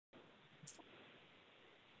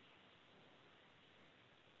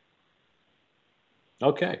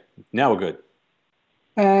Okay, now we're good.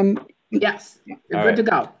 Yes, you're All good to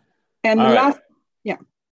right. go. And the All right. last, yeah,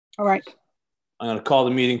 all right. I'm going to call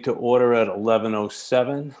the meeting to order at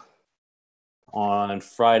 11:07 on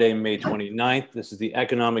Friday, May 29th. This is the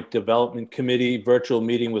Economic Development Committee virtual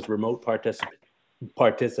meeting with remote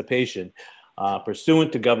participation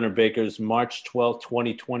pursuant to Governor Baker's March 12,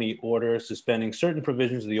 2020 order suspending certain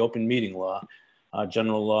provisions of the open meeting law,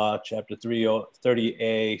 General Law, Chapter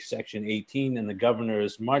 30A, Section 18, and the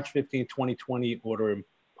Governor's March 15, 2020 order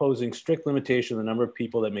imposing strict limitation on the number of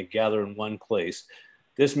people that may gather in one place.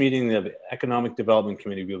 This meeting of the Economic Development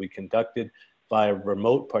Committee will be conducted by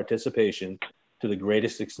remote participation to the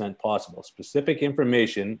greatest extent possible. Specific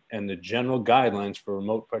information and the general guidelines for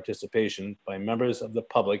remote participation by members of the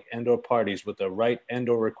public and/or parties with the right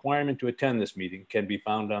and/or requirement to attend this meeting can be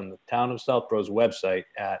found on the Town of Southborough's website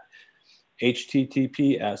at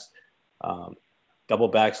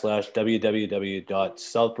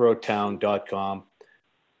https://www.southboroughtown.com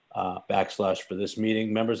 / for this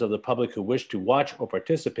meeting. Members of the public who wish to watch or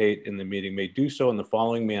participate in the meeting may do so in the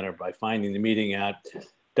following manner by finding the meeting at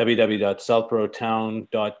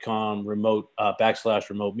www.southboroughtown.com /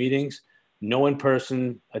 remote meetings. No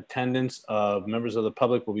in-person attendance of members of the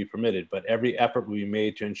public will be permitted, but every effort will be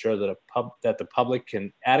made to ensure that the public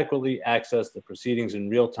can adequately access the proceedings in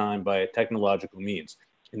real time by technological means.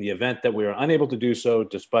 In the event that we are unable to do so,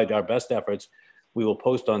 despite our best efforts, we will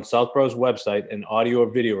post on Southborough's website an audio or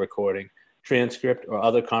video recording, transcript, or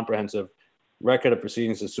other comprehensive record of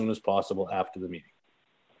proceedings as soon as possible after the meeting.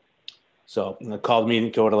 So I'm going to call the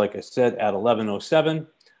meeting to order, like I said, at 11:07.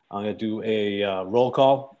 I'm going to do a roll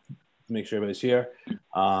call to make sure everybody's here.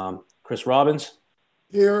 Chris Robbins.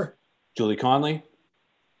 Here. Julie Conley.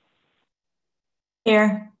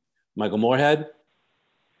 Here. Michael Moorhead.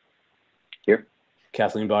 Here.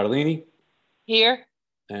 Kathleen Bartolini. Here.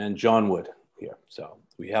 And John Wood here. So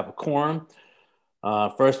we have a quorum.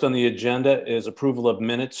 First on the agenda is approval of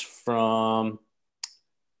minutes from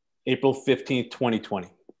April 15th, 2020.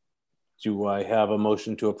 Do I have a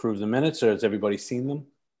motion to approve the minutes, or has everybody seen them?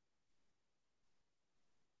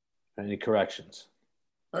 Any corrections?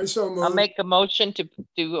 I so moved. I'll make a motion to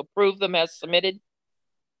approve them as submitted.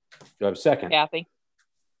 Do I have a second? Kathy.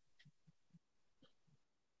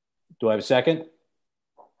 Do I have a second?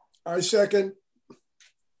 I second.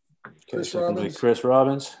 Okay, second by Chris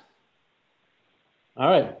Robbins. All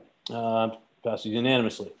right, passes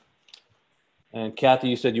unanimously. And Kathy,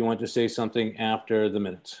 you said you wanted to say something after the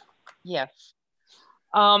minutes. Yes.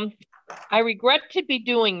 I regret to be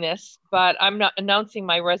doing this, but I'm not announcing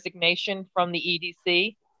my resignation from the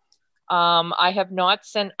EDC. I have not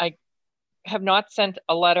sent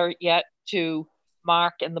a letter yet to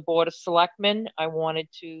Mark and the Board of Selectmen. I wanted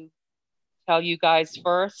to tell you guys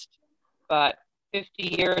first, but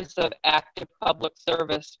 50 years of active public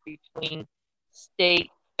service between state,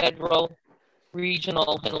 federal,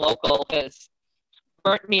 regional, and local has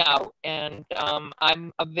burnt me out, and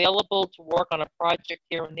I'm available to work on a project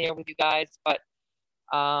here and there with you guys, but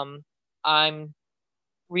I'm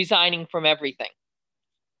resigning from everything.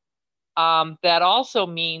 That also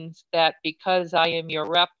means that because I am your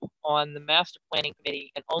rep on the Master Planning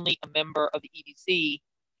Committee and only a member of the EDC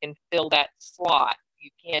can fill that slot, you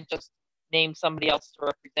can't just name somebody else to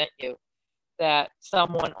represent you, that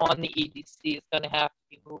someone on the EDC is going to have to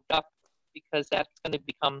be moved up because that's going to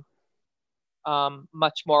become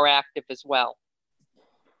much more active as well.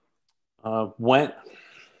 When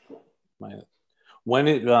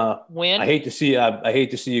I hate to see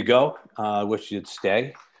you go. I wish you'd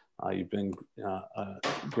stay. You've been a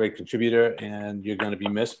great contributor, and you're going to be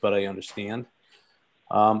missed. But I understand.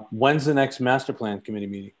 When's the next Master Plan Committee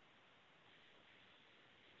meeting?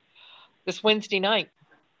 This Wednesday night.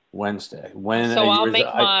 Wednesday. When? So I'll make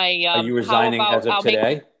my. Are you resigning as of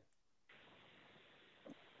today?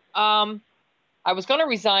 I was going to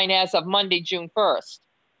resign as of Monday, June 1st.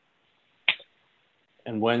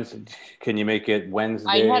 And can you make it Wednesday?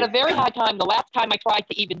 I had a very hard time. The last time I tried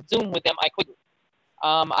to even Zoom with them, I couldn't.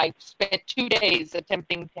 I spent 2 days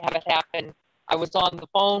attempting to have it happen. I was on the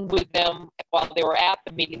phone with them while they were at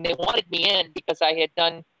the meeting. They wanted me in because I had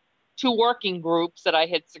done 2 working groups that I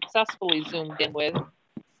had successfully Zoomed in with.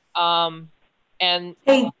 And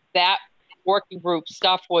that working group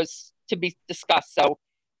stuff was to be discussed. So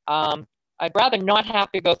I'd rather not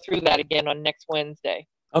have to go through that again on next Wednesday.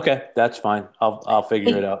 Okay, that's fine. I'll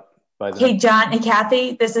figure it out by then. Hey, John and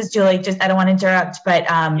Kathy, this is Julie. I don't want to interrupt, but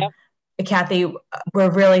Kathy, we're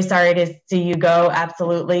really sorry to see you go.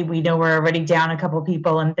 Absolutely. We know we're already down a couple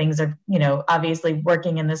people and things are, obviously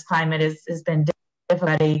working in this climate has been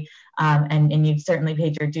everybody, and you've certainly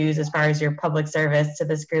paid your dues as far as your public service to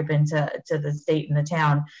this group and to the state and the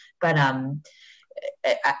town. But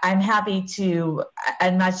I'm happy to,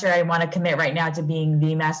 I'm not sure I want to commit right now to being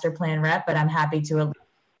the master plan rep, but I'm happy to at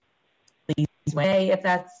least way if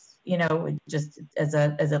that's, you know, just as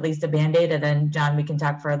at least a Band-Aid. And then John, we can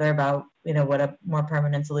talk further about, you know, what a more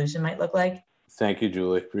permanent solution might look like. Thank you,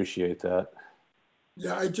 Julie. Appreciate that.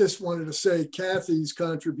 Yeah, I just wanted to say Kathy's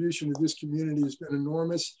contribution to this community has been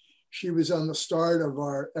enormous. She was on the start of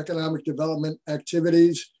our economic development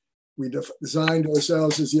activities. We designed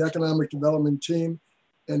ourselves as the economic development team,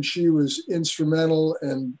 and she was instrumental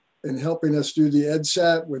in helping us do the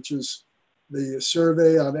EDSAT, which is the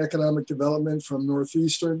survey on economic development from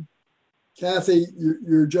Northeastern. Kathy,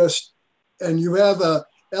 you're just, and you have a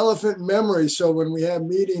elephant memory. So when we have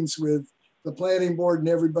meetings with the planning board and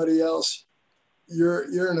everybody else,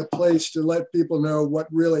 you're in a place to let people know what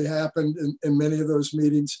really happened in many of those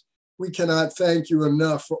meetings. We cannot thank you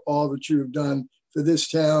enough for all that you have done for this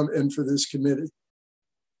town and for this committee.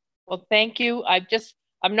 Well, thank you.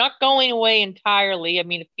 I'm not going away entirely. I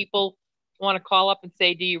mean, if people want to call up and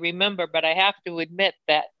say, do you remember? But I have to admit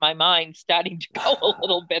that my mind's starting to go a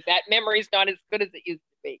little bit. That memory's not as good as it used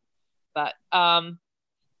to be. But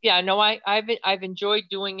yeah, no, I've enjoyed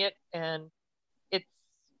doing it, and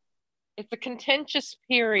it's a contentious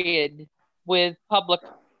period with public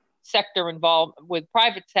sector involved, with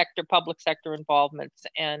private sector, public sector involvements,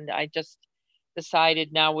 and I just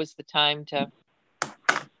decided now was the time to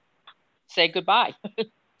say goodbye.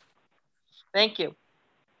 Thank you.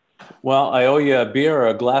 Well, I owe you a beer or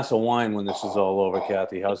a glass of wine when this is all over,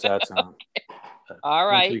 Kathy. How's that sound? All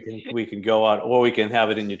right. We can go out, or we can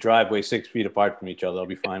have it in your driveway 6 feet apart from each other. I'll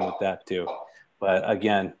be fine with that too. But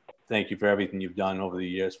again, thank you for everything you've done over the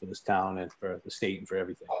years for this town and for the state and for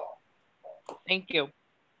everything. Thank you.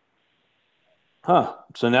 Huh.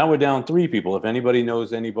 So now we're down 3 people. If anybody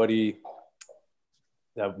knows anybody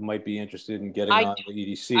that might be interested in getting on the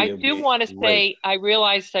EDC. I do want to say, I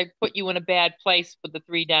realized I put you in a bad place with the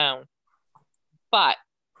 3 down. But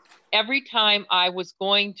every time I was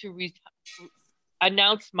going to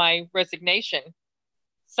announce my resignation,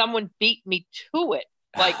 someone beat me to it.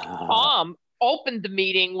 Like Tom opened the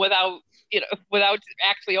meeting without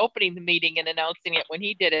actually opening the meeting and announcing it when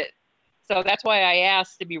he did it. So that's why I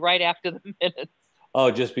asked to be right after the minutes. Oh,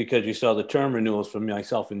 just because you saw the term renewals from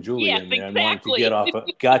myself and Julie yes, in there exactly. and wanted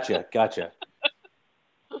to get off. Gotcha.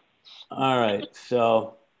 All right,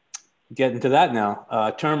 so getting to that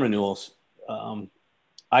now. Term renewals.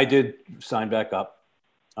 I did sign back up.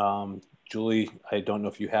 Julie, I don't know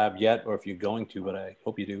if you have yet or if you're going to, but I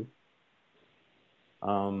hope you do.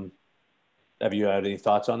 Have you had any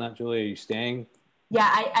thoughts on that, Julie? Are you staying? Yeah,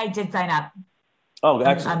 I did sign up. Oh,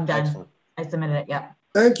 excellent. I'm done. Excellent. I submitted it, yeah.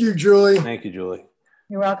 Thank you, Julie. Thank you, Julie.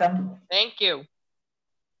 You're welcome. Thank you.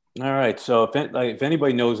 All right. So if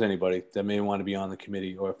anybody knows anybody that may want to be on the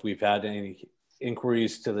committee, or if we've had any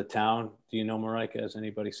inquiries to the town, do you know, Marika, has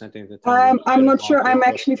anybody sent anything to the town? I'm not sure. I'm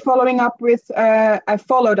actually following up with, I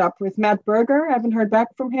followed up with Matt Berger. I haven't heard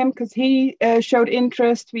back from him because he showed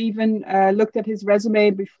interest. We even looked at his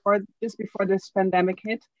resume before this pandemic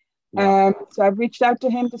hit. Yeah. So I've reached out to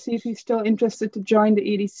him to see if he's still interested to join the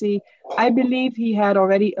EDC. I believe he had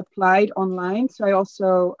already applied online. So I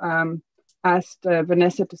also asked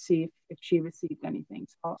Vanessa to see if she received anything.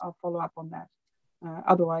 So I'll follow up on that.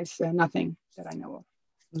 Otherwise, nothing that I know of.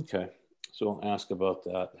 Okay, so we'll ask about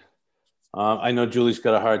that. I know Julie's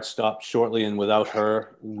got a hard stop shortly, and without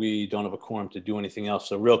her, we don't have a quorum to do anything else.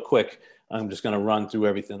 So real quick, I'm just going to run through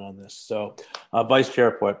everything on this. So Vice Chair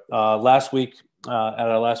report. Last week, at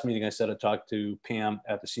our last meeting, I said I talked to Pam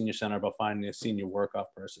at the Senior Center about finding a senior work-off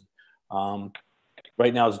person.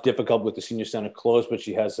 Right now, it's difficult with the Senior Center closed, but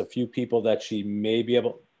she has a few people that she may be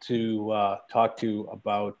able to talk to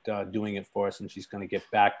about doing it for us, and she's going to get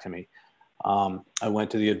back to me. I went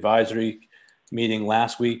to the advisory meeting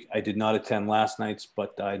last week. I did not attend last night's,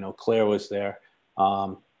 but I know Claire was there.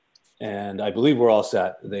 And I believe we're all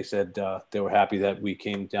set. They said they were happy that we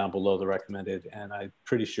came down below the recommended, and I'm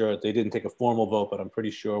pretty sure they didn't take a formal vote, but I'm pretty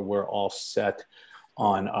sure we're all set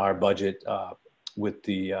on our budget with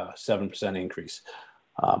the 7% increase.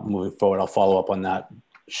 Moving forward, I'll follow up on that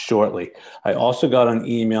shortly. I also got an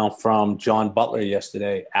email from John Butler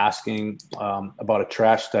yesterday asking about a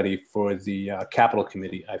trash study for the Capital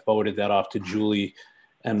Committee. I forwarded that off to Julie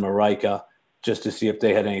and Marika just to see if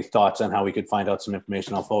they had any thoughts on how we could find out some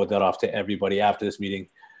information. I'll forward that off to everybody after this meeting.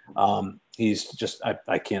 He's just,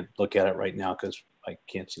 I can't look at it right now because I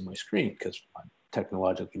can't see my screen because I'm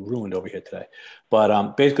technologically ruined over here today.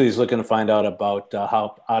 But basically he's looking to find out about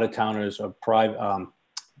how out-of-towners or private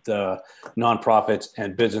the nonprofits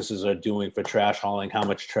and businesses are doing for trash hauling, how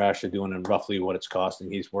much trash they're doing, and roughly what it's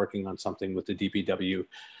costing. He's working on something with the DPW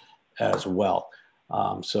as well.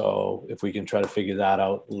 So if we can try to figure that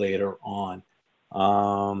out later on.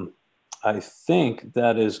 I think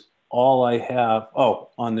that is all I have. Oh,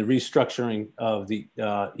 on the restructuring of the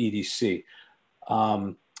EDC.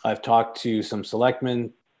 I've talked to some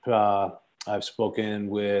selectmen. I've spoken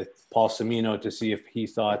with Paul Semino to see if he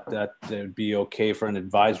thought that it would be okay for an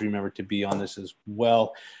advisory member to be on this as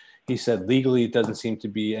well. He said legally it doesn't seem to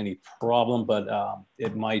be any problem, but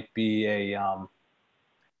it might be a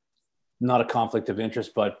not a conflict of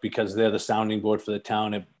interest, but because they're the sounding board for the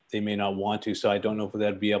town, they may not want to. So I don't know if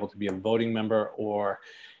they'd be able to be a voting member or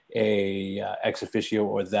a ex officio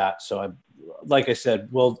or that. So like I said,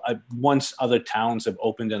 once other towns have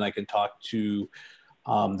opened and I can talk to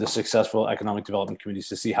the successful economic development committees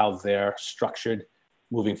to see how they're structured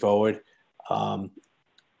moving forward.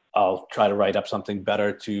 I'll try to write up something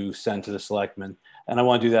better to send to the selectmen. And I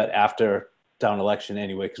want to do that after town election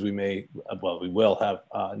anyway, because we will have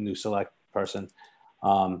a new select person,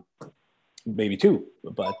 maybe two,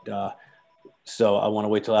 but so I want to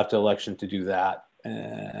wait till after election to do that.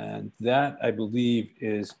 And that, I believe,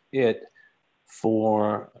 is it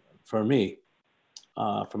for me,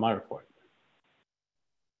 for my report.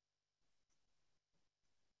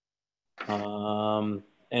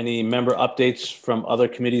 Any member updates from other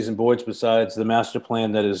committees and boards besides the master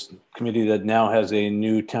plan committee that now has a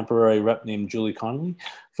new temporary rep named Julie Connolly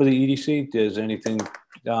for the EDC? Is there anything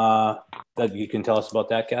that you can tell us about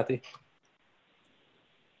that, Kathy?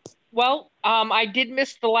 Well, I did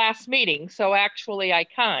miss the last meeting, so actually I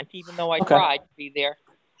can't, even though I tried to be there.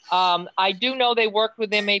 I do know they worked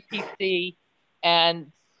with MAPC,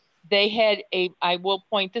 and they had I will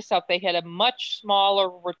point this out, they had a much smaller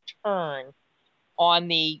return on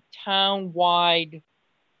the town-wide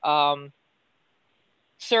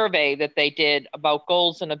survey that they did about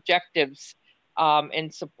goals and objectives,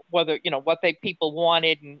 and whether, what people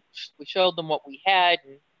wanted, and we showed them what we had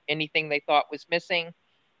and anything they thought was missing.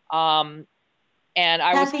 And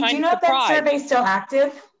I was kind of surprised. Do you know if that survey's still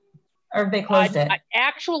active, or have they closed it?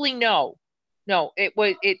 Actually, no. It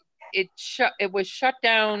was shut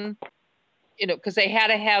down, because they had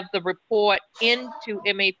to have the report into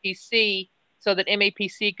MAPC so that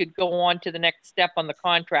MAPC could go on to the next step on the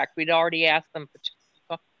contract. We'd already asked them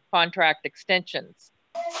for contract extensions.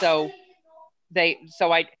 So I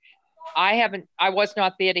was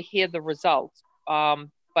not there to hear the results,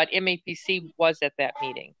 but MAPC was at that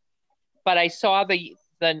meeting. But I saw the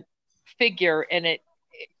figure, and it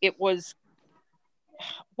was,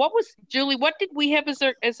 what was, Julie, what did we have as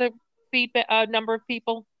a feedback number of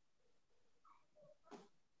people?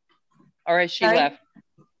 Or has she left?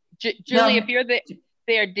 Julie, if you're there,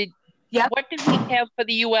 what did we have for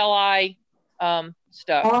the ULI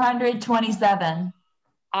stuff? 427.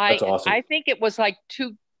 That's awesome. I think it was like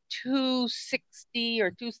 260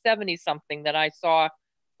 or 270 something that I saw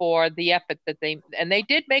for the effort that they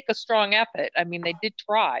did make a strong effort. I mean, they did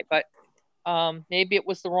try, but maybe it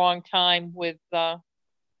was the wrong time with the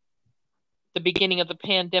beginning of the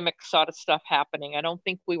pandemic sort of stuff happening. I don't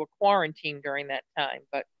think we were quarantined during that time,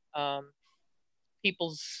 but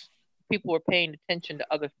people were paying attention to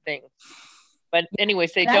other things. But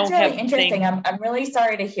anyways, they don't have. That's really interesting. I'm really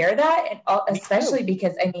sorry to hear that, and especially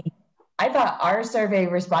because I thought our survey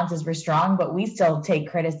responses were strong, but we still take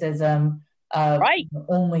criticism of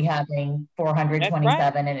only having 427.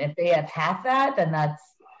 Right. And if they have half that, then that's,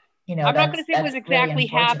 I'm not going to say it was exactly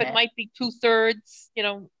half. It might be 2/3,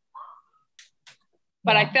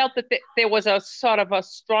 But I felt that there was a sort of a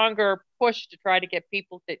stronger push to try to get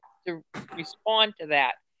people to respond to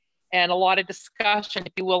that, and a lot of discussion,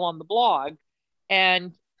 if you will, on the blog,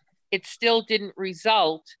 and it still didn't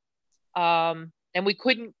result. And we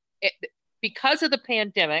couldn't, because of the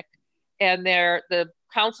pandemic and the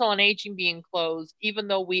Council on Aging being closed, even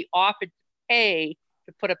though we offered to pay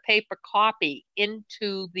to put a paper copy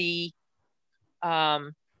into the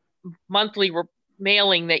monthly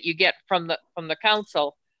mailing that you get from the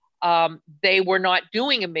council, they were not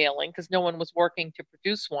doing a mailing because no one was working to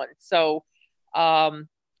produce one. So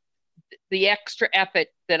the extra effort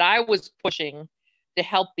that I was pushing to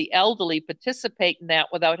help the elderly participate in that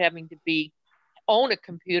without having to own a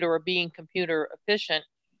computer or being computer efficient,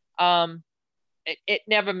 it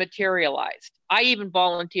never materialized. I even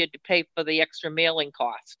volunteered to pay for the extra mailing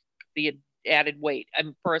cost, the added weight,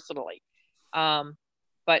 personally.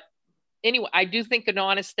 But anyway, I do think an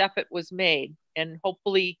honest effort was made, and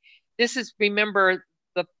hopefully this is, remember,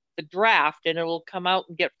 the draft, and it will come out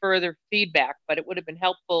and get further feedback, but it would have been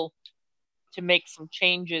helpful to make some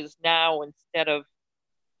changes now instead of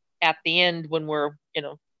at the end when we're,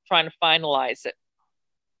 trying to finalize it.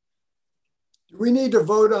 Do we need to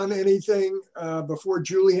vote on anything before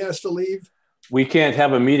Julie has to leave? We can't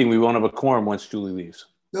have a meeting. We won't have a quorum once Julie leaves.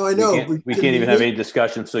 No, I know. We can't even have any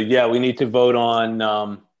discussion. So yeah, we need to vote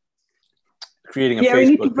on creating a Facebook page. Yeah, we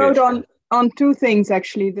need to vote on two things,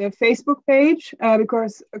 actually. The Facebook page,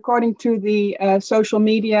 because according to the social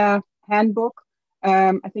media handbook,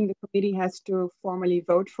 I think the committee has to formally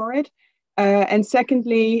vote for it. And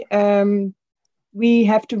secondly, we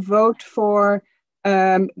have to vote for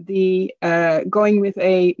the going with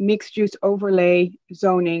a mixed-use overlay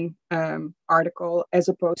zoning article as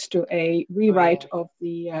opposed to a rewrite of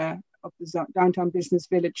the downtown business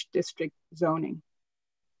village district zoning.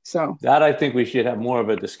 So that I think we should have more of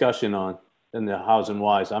a discussion on than the hows and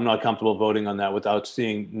whys. I'm not comfortable voting on that without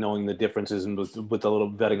knowing the differences and with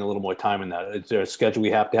vetting a little more time in that. Is there a schedule we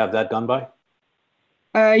have to have that done by?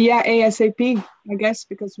 Yeah, ASAP, I guess,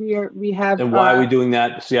 because we have. And why are we doing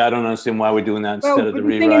that? See, I don't understand why we're doing that instead of the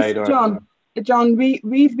rewrite. John,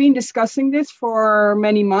 we've been discussing this for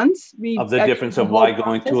many months. Of the difference of why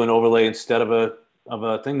going to an overlay instead of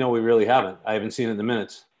a thing? No, we really haven't. I haven't seen it in the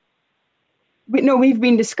minutes. No, we've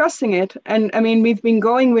been discussing it. And I mean, we've been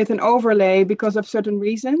going with an overlay because of certain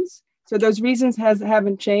reasons. So those reasons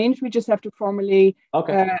haven't changed. We just have to formally,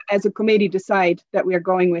 as a committee, decide that we are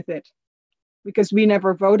going with it because we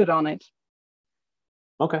never voted on it.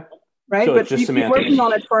 Okay. Right, so but we've been working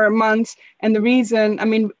on it for months. And the reason, I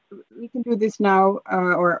mean, we can do this now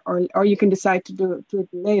or you can decide to do it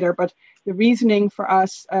later. But the reasoning for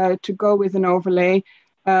us to go with an overlay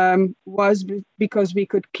was because we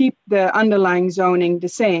could keep the underlying zoning the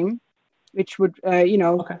same, which would,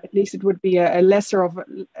 at least it would be a less of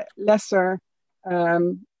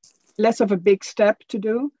a big step to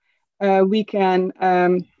do. We can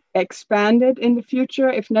expand it in the future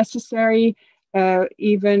if necessary,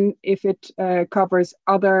 even if it covers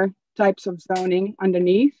other types of zoning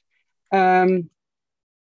underneath. The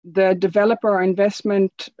developer or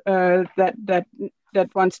investment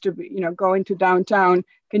that wants to go into downtown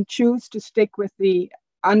can choose to stick with the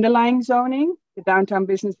underlying zoning, the downtown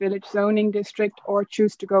business village zoning district, or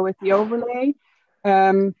choose to go with the overlay.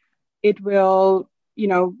 It will,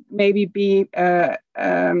 maybe be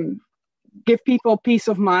give people peace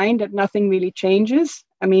of mind that nothing really changes.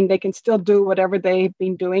 I mean, they can still do whatever they've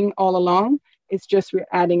been doing all along. It's just we're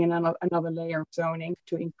adding another layer of zoning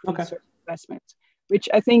to increase certain investments, which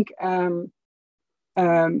I think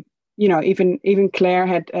even Claire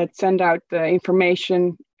had sent out the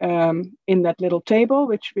information in that little table,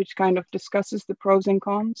 which kind of discusses the pros and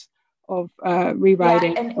cons of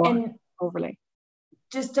rewriting and overlay.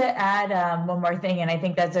 Just to add one more thing, and I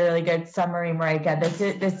think that's a really good summary, Marika.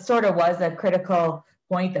 This sort of was a critical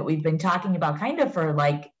point that we've been talking about kind of for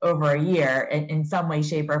like over a year in some way,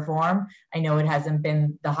 shape, or form. I know it hasn't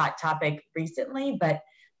been the hot topic recently, but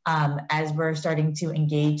as we're starting to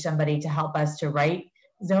engage somebody to help us to write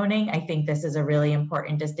zoning, I think this is a really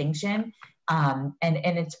important distinction. And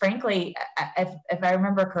it's frankly, if I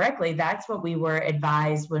remember correctly, that's what we were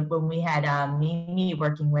advised when we had Mimi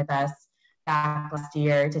working with us back last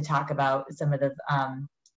year to talk about some of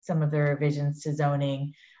the revisions to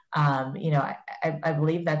zoning. I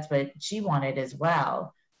believe that's what she wanted as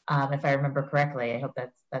well, if I remember correctly. I hope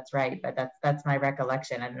that's right, but that's my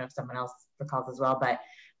recollection. I don't know if someone else recalls as well, but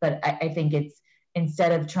I think it's,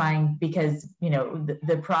 instead of trying, because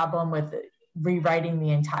the problem with rewriting the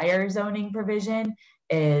entire zoning provision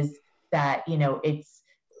is that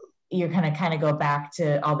you're going to kind of go back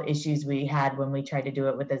to all the issues we had when we tried to do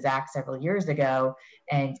it with the ZAC several years ago,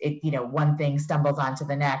 and one thing stumbles onto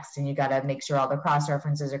the next, and you got to make sure all the cross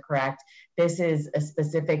references are correct. This is a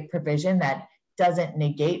specific provision that doesn't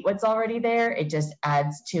negate what's already there. It just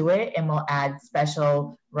adds to it and will add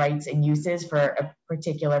special rights and uses for a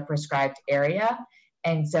particular prescribed area.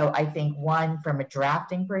 And so I think from a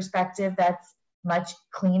drafting perspective, that's much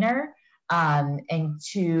cleaner. And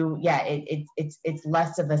two, it's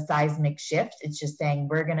less of a seismic shift. It's just saying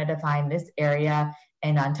we're going to define this area,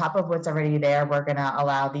 and on top of what's already there, we're going to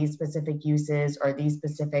allow these specific uses or these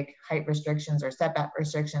specific height restrictions or setback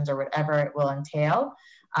restrictions or whatever it will entail.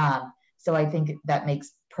 So I think that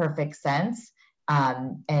makes perfect sense.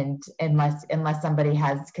 And unless somebody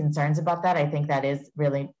has concerns about that, I think that is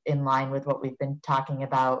really in line with what we've been talking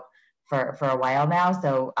about for a while now.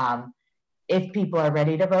 So if people are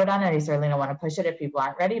ready to vote on it, I certainly don't want to push it if people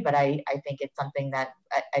aren't ready, but I think it's something that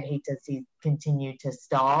I'd hate to see continue to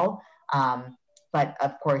stall. But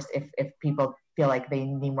of course, if people feel like they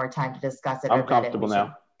need more time to discuss it, I'm comfortable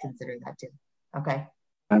now. Consider that too. Okay.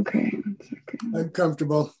 Okay. I'm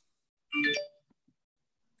comfortable.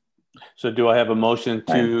 So do I have a motion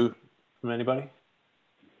from anybody?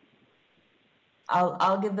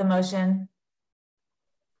 I'll give the motion.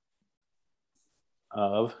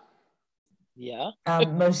 Of? Yeah.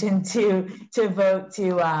 Motion to vote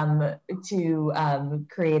to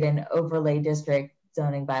create an overlay district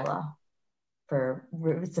zoning bylaw for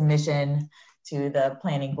submission to the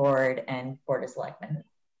planning board and board of selectmen.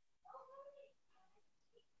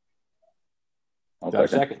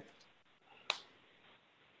 Second.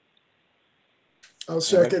 I'll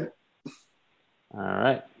second. All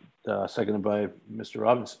right. Seconded by Mr.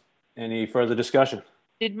 Robbins. Any further discussion?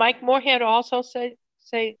 Did Mike Moorhead also say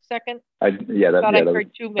second? I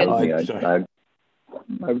heard 2 minutes. Sorry. I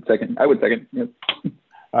would second. I would second. Yes.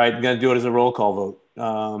 All right, I'm going to do it as a roll call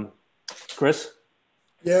vote. Chris?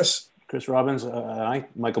 Yes. Chris Robbins, aye.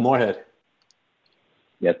 Michael Moorhead?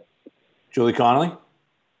 Yes. Julie Connolly?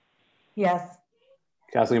 Yes.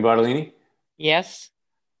 Kathleen Bartolini? Yes.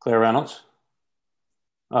 Claire Reynolds?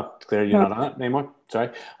 Oh, Claire, you're not on it anymore? Sorry.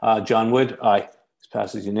 John Wood? Aye. This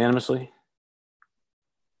passes unanimously.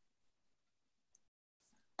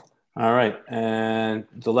 All right, and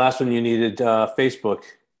the last one you needed Facebook.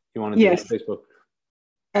 You want to do Facebook?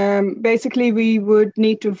 Basically, we would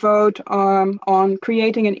need to vote on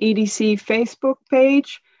creating an EDC Facebook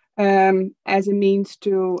page as a means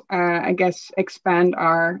to, I guess, expand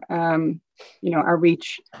our, our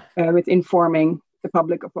reach with informing the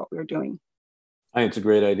public of what we're doing. I think it's a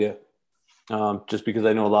great idea. Just because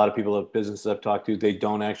I know a lot of people at businesses I've talked to, they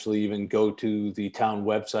don't actually even go to the town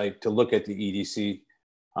website to look at the EDC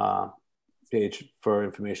page for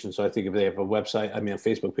information. So I think if they have a website, a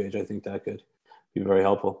Facebook page, I think that could be very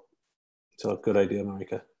helpful. So good idea,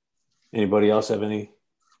 Marika. Anybody else want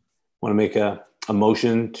to make a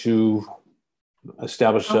motion to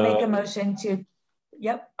establish? I'll make a motion to,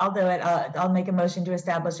 yep, I'll do it. I'll make a motion to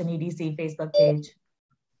establish an EDC Facebook page.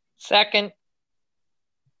 Second.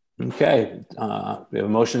 Okay, we have a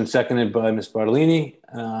motion seconded by Ms. Bartolini.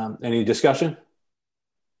 Any discussion?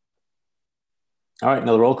 All right,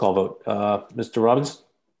 another roll call vote. Mr. Robbins?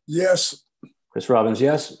 Yes. Chris Robbins,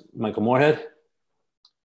 yes. Michael Moorhead?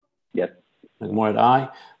 Yes. Michael Moorhead, aye.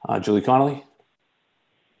 Julie Connolly?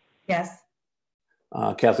 Yes.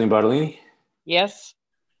 Kathleen Bartolini? Yes.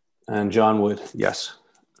 And John Wood, yes.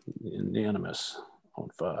 Unanimous on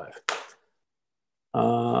 5.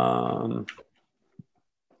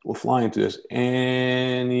 We're flying through this.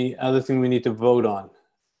 Any other thing we need to vote on?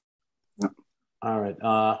 No. All right.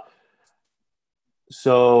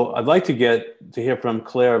 So I'd like to hear from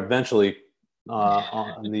Claire eventually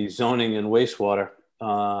on the zoning and wastewater,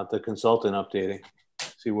 the consultant updating.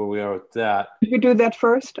 See where we are with that. If we do that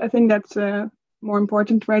first, I think that's more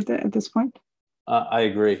important right at this point. I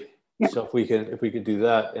agree. Yeah. So if we could do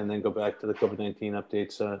that and then go back to the COVID-19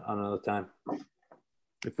 updates on another time,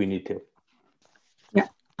 if we need to. Yeah.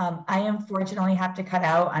 I unfortunately have to cut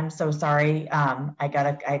out. I'm so sorry. I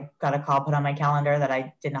got a call put on my calendar that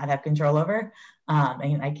I did not have control over,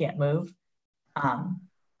 and I can't move. I'm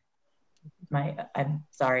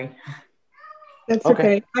sorry. That's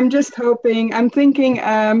okay. I'm just hoping. I'm thinking.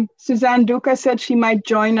 Suzanne Duca said she might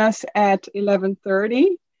join us at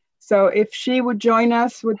 11:30. So if she would join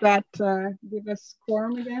us, would that give us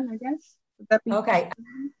quorum again? I guess. Would that be okay?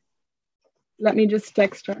 Let me just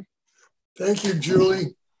text her. Thank you,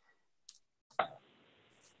 Julie.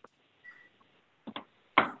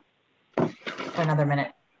 For another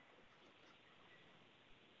minute.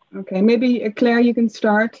 Okay, maybe Claire, you can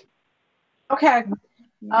start. Okay.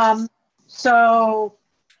 So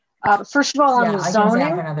first of all, on the zoning,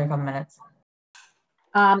 for another couple minutes.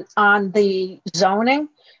 On the zoning,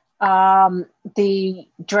 the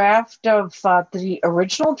draft of the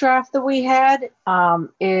original draft that we had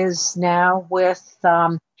is now with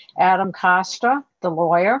Adam Costa, the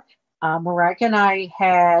lawyer. Marek and I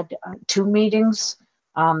had 2 meetings,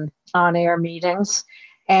 on-air meetings,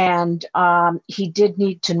 and he did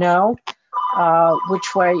need to know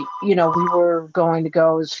which way, we were going to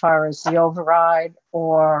go as far as the override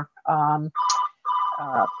or,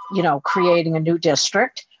 creating a new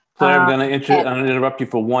district. Claire, I'm going to interrupt you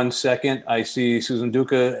for 1 second. I see Susan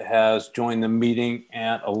Duca has joined the meeting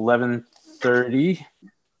at 11:30.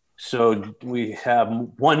 So we have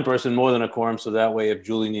one person more than a quorum. So that way, if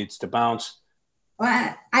Julie needs to bounce.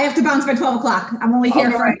 Well, I have to bounce by 12 o'clock. I'm only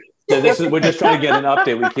here for. Yeah, we're just trying to get an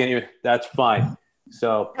update. We can't even, that's fine.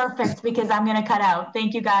 So. Perfect, because I'm going to cut out.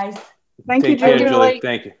 Thank you, guys. Thank you, Julie.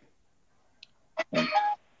 Thank you.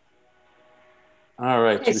 All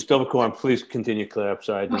right, so we still have a quorum. Please continue, Claire. I'm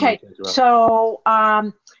sorry. Okay, so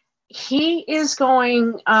he is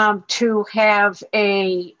going to have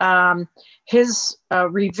his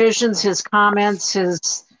revisions, his comments,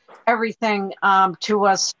 his everything to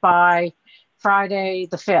us by Friday,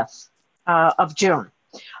 the 5th of June.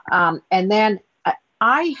 And then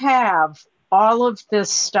I have all of this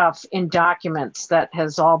stuff in documents that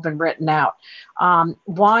has all been written out.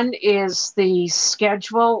 One is the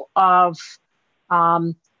schedule of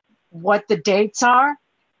what the dates are,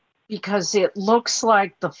 because it looks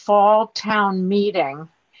like the fall town meeting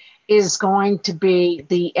is going to be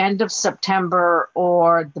the end of September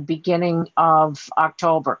or the beginning of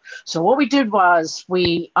October. So what we did was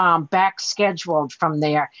we back scheduled from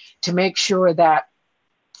there to make sure that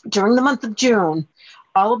during the month of June,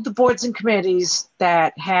 all of the boards and committees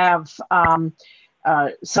that have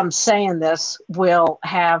some say in this will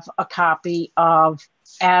have a copy of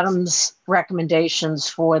Adam's recommendations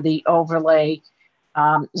for the overlay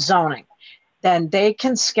zoning. Then they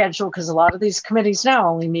can schedule, because a lot of these committees now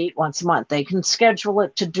only meet once a month. They can schedule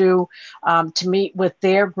it to do, to meet with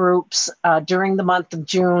their groups during the month of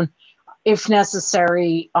June, if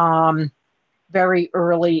necessary, very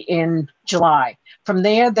early in July. From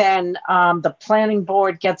there, then the planning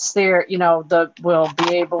board gets there, will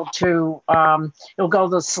be able to, it'll go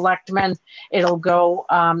to the selectmen, it'll go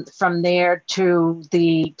from there to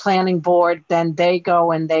the planning board, then they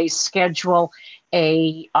go and they schedule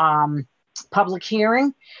a public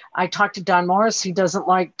hearing. I talked to Don Morris. He doesn't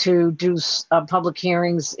like to do public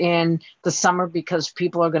hearings in the summer because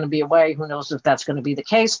people are going to be away. Who knows if that's going to be the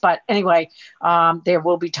case. But anyway, there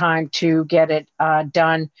will be time to get it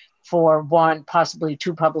done for one, possibly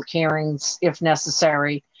two public hearings if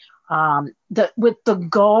necessary. With the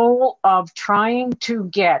goal of trying to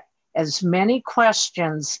get as many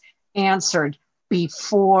questions answered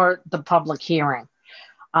before the public hearing.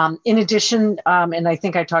 In addition, and I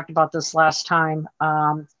think I talked about this last time,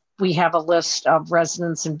 we have a list of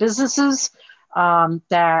residents and businesses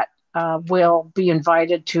that will be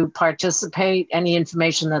invited to participate, any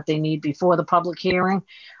information that they need before the public hearing,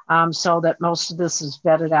 so that most of this is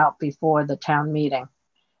vetted out before the town meeting.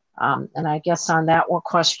 And I guess on that, what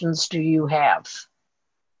questions do you have?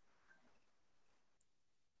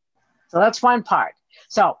 So that's one part.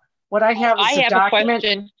 So what I have is a document. A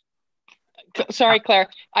question. Sorry, Claire.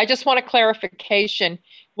 I just want a clarification.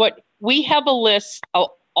 What we have a list of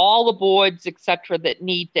all the boards, et cetera, that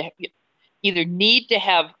either need to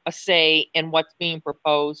have a say in what's being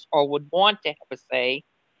proposed or would want to have a say.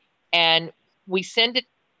 And we send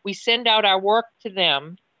out our work to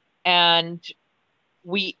them, and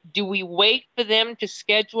do we wait for them to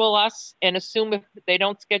schedule us and assume if they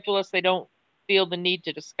don't schedule us, they don't feel the need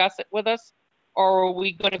to discuss it with us? Or are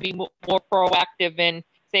we going to be more proactive and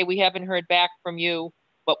say, we haven't heard back from you,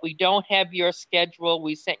 but we don't have your schedule.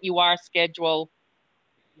 We sent you our schedule.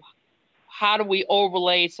 How do we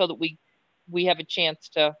overlay so that we have a chance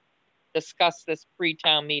to discuss this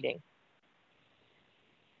pre-town meeting?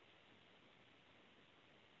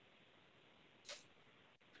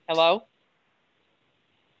 Hello?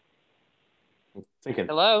 I'm thinking.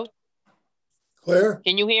 Hello? Claire?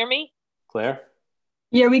 Can you hear me? Claire?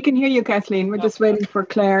 Yeah, we can hear you, Kathleen. We're just waiting for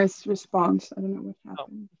Claire's response. I don't know what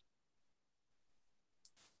happened.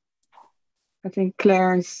 I think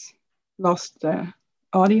Claire's lost the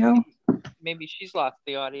audio. Maybe she's lost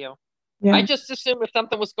the audio. Yeah. I just assumed if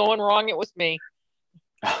something was going wrong, it was me.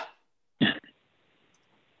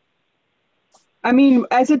 I mean,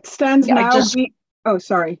 as it stands Yeah, now, oh,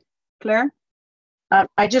 sorry, Claire?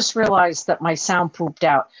 I just realized that my sound pooped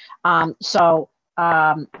out.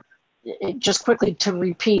 Just quickly to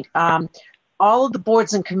repeat, all of the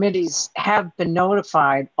boards and committees have been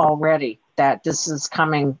notified already that this is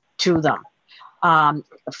coming to them.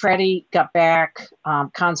 Freddie got back,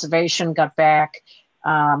 Conservation got back.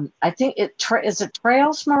 I think is it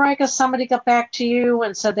Trails, Marika? Somebody got back to you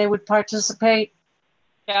and said they would participate?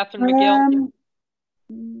 Catherine McGill?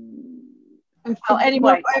 Well,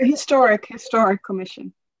 anyway. Historic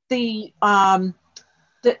Commission.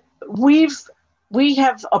 We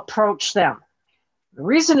have approached them. The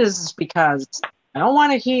reason is because I don't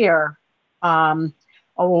want to hear, oh,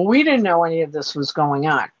 well, we didn't know any of this was going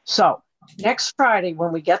on. So next Friday,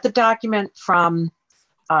 when we get the document from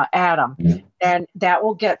Adam, then that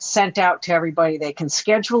will get sent out to everybody. They can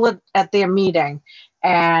schedule it at their meeting.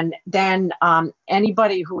 And then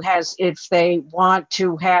anybody who has, if they want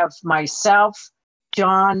to have myself,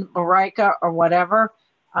 John, Marika, or whatever,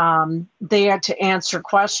 there to answer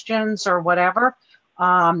questions or whatever,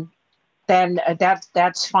 then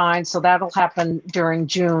that's fine. So that'll happen during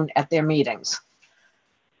June at their meetings.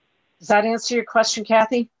 Does that answer your question,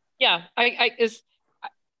 Kathy? Yeah,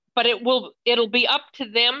 but it'll be up to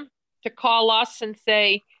them to call us and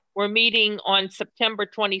say, we're meeting on September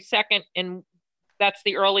 22nd, and that's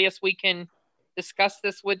the earliest we can discuss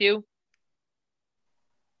this with you?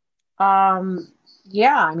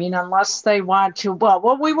 Yeah, I mean, unless they want to, well,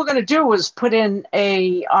 what we were going to do was put in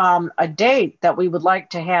a date that we would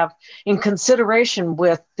like to have in consideration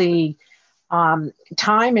with the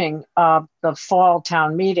timing of the fall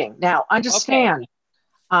town meeting. Now, understand,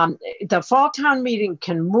 the fall town meeting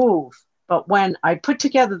can move, but when I put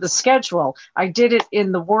together the schedule, I did it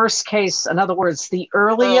in the worst case. In other words, the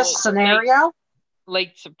earliest scenario.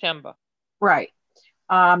 Late September. Right.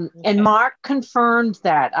 And Mark confirmed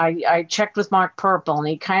that. I checked with Mark Purple and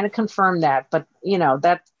he kind of confirmed that, but you know,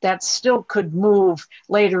 that still could move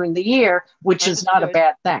later in the year, which is not a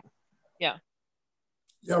bad thing. Yeah.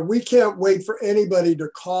 Yeah, we can't wait for anybody to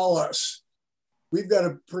call us. We've got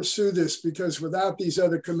to pursue this because without these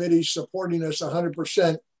other committees supporting us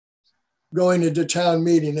 100% going into town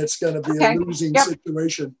meeting, it's going to be a losing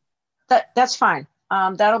situation. That's fine.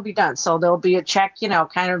 That'll be done. So there'll be a check, you know,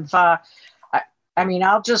 kind of, I mean,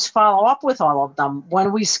 I'll just follow up with all of them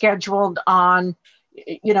when we scheduled on,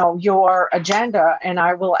 you know, your agenda, and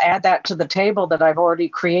I will add that to the table that I've already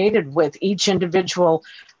created with each individual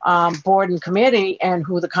board and committee and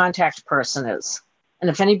who the contact person is. And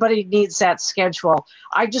if anybody needs that schedule,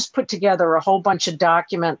 I just put together a whole bunch of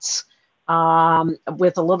documents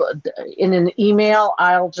with a little, in an email.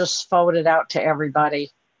 I'll just forward it out to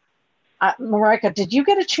everybody. Marika, did you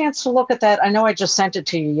get a chance to look at that? I know I just sent it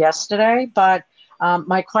to you yesterday, but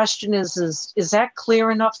my question is that clear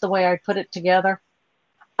enough the way I put it together?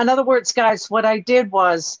 In other words, guys, what I did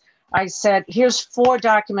was I said, here's 4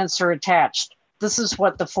 documents are attached. This is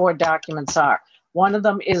what the 4 documents are. One of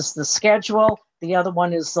them is the schedule. The other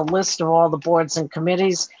one is the list of all the boards and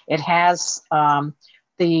committees. It has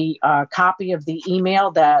the copy of the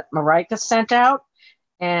email that Marika sent out.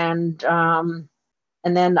 And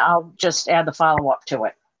then I'll just add the follow-up to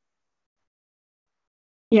it.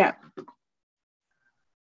 Yeah.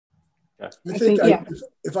 I think,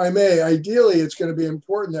 if I may, ideally, it's going to be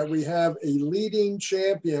important that we have a leading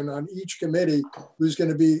champion on each committee who's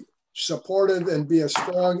going to be supportive and be a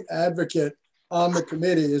strong advocate on the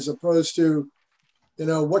committee, as opposed to, you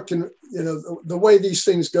know, what can, you know, the way these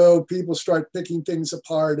things go, people start picking things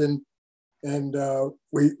apart and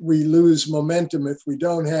we lose momentum if we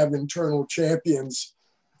don't have internal champions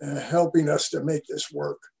helping us to make this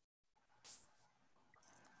work.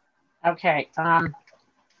 Okay.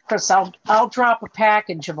 Chris, I'll drop a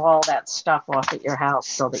package of all that stuff off at your house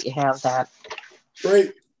so that you have that.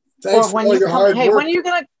 Great. Thanks for all your hard work. Hey, when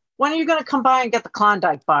are you gonna come by and get the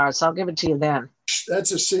Klondike bars? I'll give it to you then.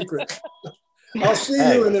 That's a secret. I'll see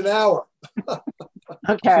you in an hour.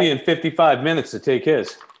 Okay. See you in 55 minutes to take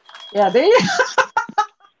his. Yeah, there you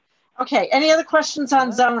Okay, any other questions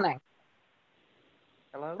on zoning?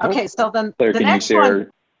 Hello? Okay, so then Claire, the can you next share,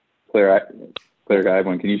 one. Claire, I have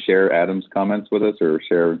one. Can you share Adam's comments with us, or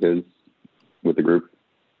share his with the group,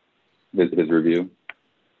 his review?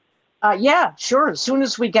 Yeah, sure, as soon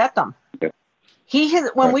as we get them. Okay.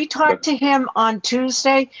 When we talked to him on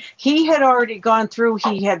Tuesday, he had already gone through,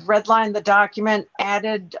 he had redlined the document,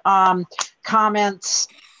 added comments,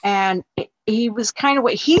 and he was kind of,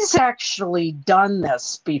 he's actually done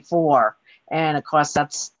this before. And of course,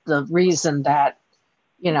 that's the reason that,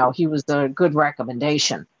 you know, he was a good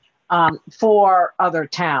recommendation for other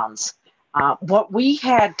towns. What we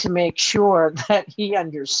had to make sure that he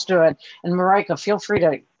understood, and Marika, feel free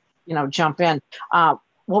to, you know, jump in.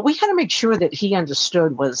 What we had to make sure that he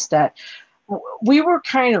understood was that we were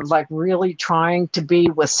kind of like really trying to be,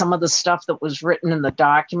 with some of the stuff that was written in the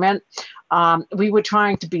document, we were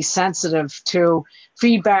trying to be sensitive to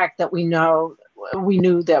feedback that we knew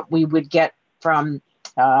that we would get from,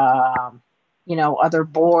 you know, other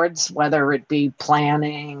boards, whether it be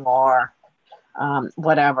planning or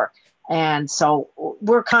whatever. And so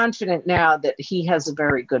we're confident now that he has a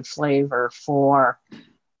very good flavor for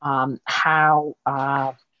how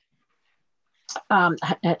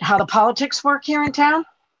the politics work here in town.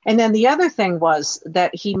 And then the other thing was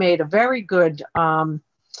that he made a very good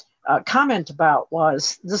comment about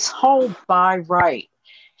was this whole by right.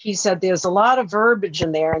 He said there's a lot of verbiage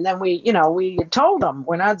in there, and then we told him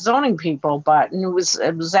we're not zoning people, but it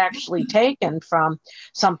was actually taken from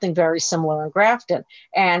something very similar in Grafton,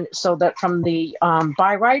 and so that from the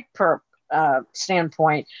by right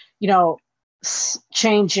standpoint, you know,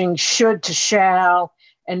 changing should to shall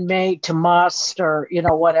and may to must, or you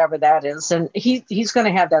know, whatever that is, and he's going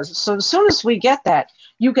to have that. So as soon as we get that,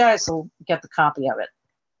 you guys will get the copy of it.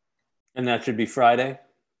 And that should be Friday?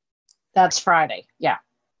 That's Friday, yeah.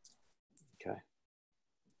 Okay.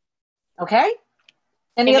 Okay?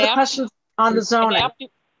 Any other questions on the zoning?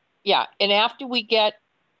 And after we get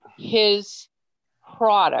his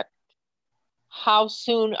product, how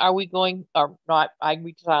soon are we going, or not, I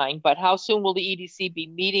resign, but how soon will the EDC be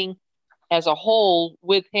meeting as a whole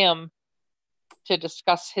with him to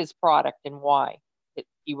discuss his product and why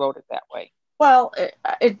he wrote it that way? Well,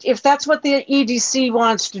 if that's what the EDC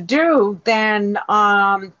wants to do, then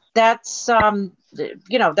that's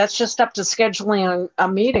that's just up to scheduling a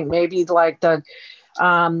meeting, maybe like the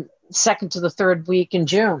second to the third week in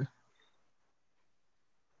June.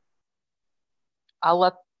 I'll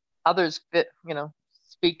let others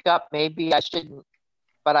speak up. Maybe I shouldn't,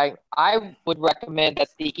 but I would recommend that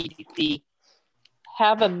the EDC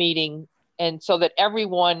have a meeting, and so that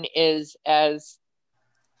everyone is as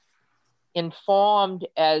informed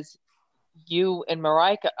as you and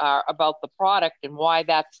Marika are about the product and why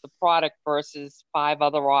that's the product versus 5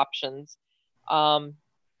 other options,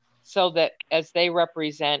 so that as they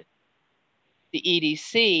represent the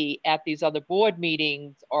EDC at these other board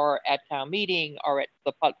meetings or at town meeting or at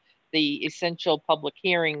the essential public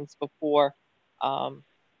hearings before the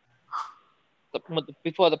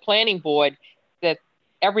planning board, that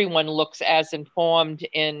everyone looks as informed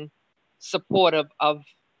in supportive of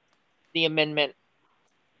the amendment,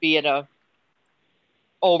 be it a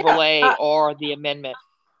overlay or the amendment.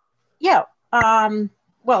 Yeah.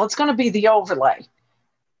 Well, it's going to be the overlay.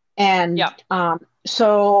 And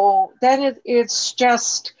so then it's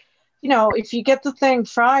just, if you get the thing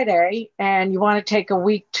Friday and you want to take a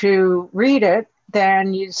week to read it,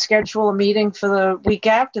 then you schedule a meeting for the week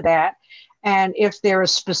after that. And if there are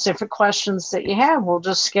specific questions that you have, we'll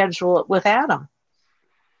just schedule it with Adam.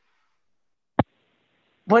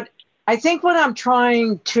 I think what I'm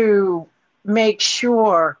trying to make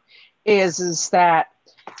sure is that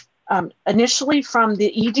initially from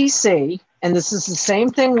the EDC, and this is the same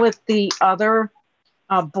thing with the other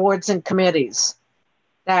boards and committees,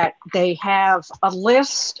 that they have a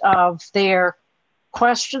list of their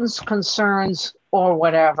questions, concerns, or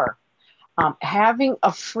whatever. Having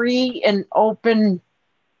a free and open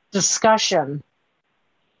discussion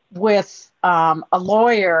with a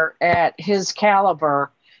lawyer at his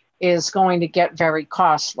caliber is going to get very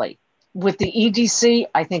costly. With the EDC,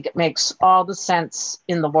 I think it makes all the sense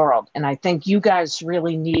in the world. And I think you guys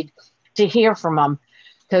really need to hear from him,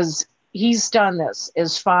 because he's done this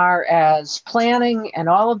as far as planning and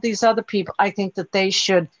all of these other people. I think that they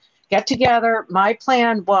should get together. My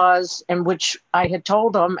plan was, and which I had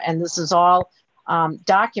told him, and this is all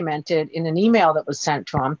documented in an email that was sent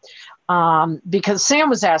to him, because Sam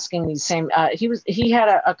was asking these same, he had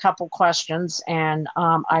a couple questions, and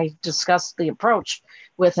I discussed the approach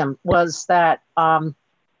with him, was that all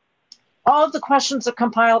of the questions are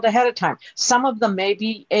compiled ahead of time. Some of them may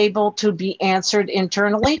be able to be answered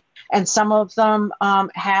internally, and some of them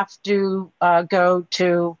have to go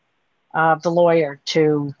to the lawyer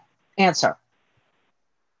to answer.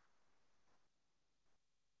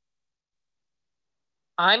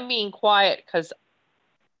 I'm being quiet because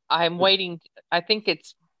I'm waiting. I think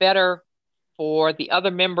it's better for the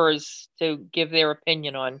other members to give their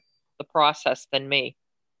opinion on the process than me.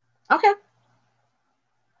 Okay.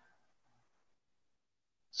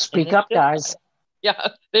 Speak up, guys. Yeah,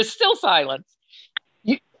 there's still silence.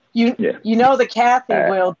 You know that Kathy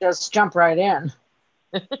will just jump right in.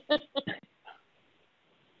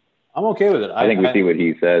 I'm okay with it. I think we see what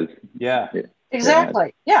he says. Yeah.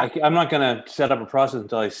 Exactly. Yeah. I'm not going to set up a process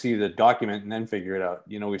until I see the document and then figure it out.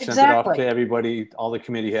 We sent it off to everybody, all the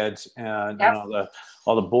committee heads, and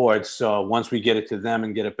all the boards. So once we get it to them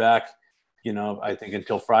and get it back, I think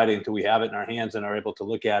until Friday, until we have it in our hands and are able to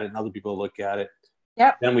look at it and other people look at it,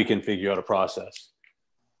 then we can figure out a process.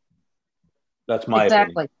 That's my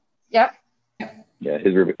opinion. Yep. Yeah,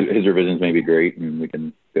 his revisions may be great, and we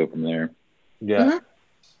can go from there. Yeah.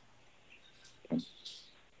 Mm-hmm.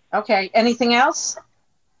 Okay. Anything else?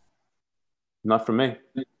 Not for me.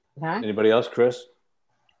 Okay. Anybody else? Chris?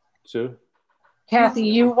 Sue? Kathy,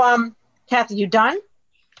 you done?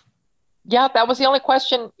 Yeah, that was the only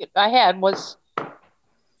question I had was.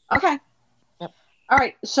 Okay. Yep. All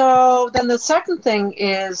right. So then the second thing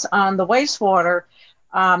is on the wastewater.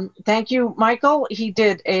 Thank you, Michael. He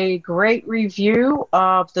did a great review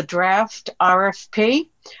of the draft RFP,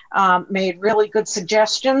 made really good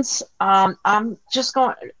suggestions. I'm just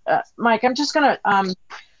going, Mike, I'm just going to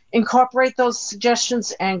incorporate those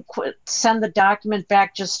suggestions and send the document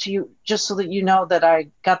back just to you, just so that you know that I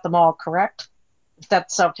got them all correct, if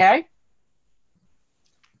that's okay.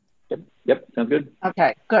 Yep, sounds good.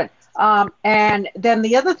 Okay, good. And then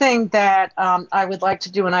the other thing that I would like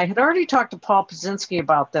to do, and I had already talked to Paul Pazinski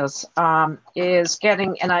about this, is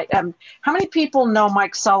getting, and how many people know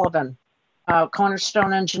Mike Sullivan,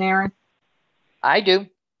 Cornerstone Engineering? I do.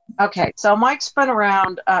 Okay, so Mike's been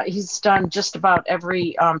around. He's done just about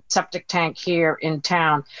every septic tank here in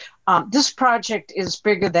town. This project is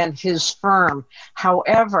bigger than his firm.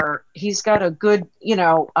 However, he's got a good,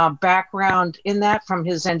 background in that from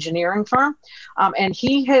his engineering firm. And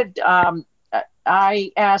he had,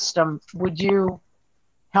 I asked him, would you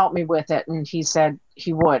help me with it? And he said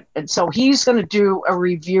he would. And so he's going to do a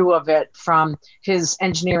review of it from his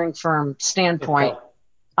engineering firm standpoint.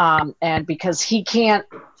 And because he can't,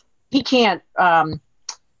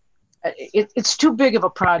 it's too big of a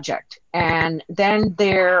project. And then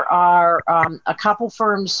there are a couple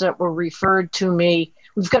firms that were referred to me.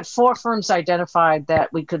 We've got 4 firms identified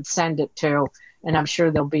that we could send it to, and I'm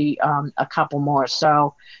sure there'll be a couple more.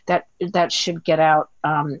 So that should get out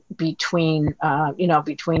between now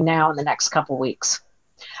and the next couple weeks.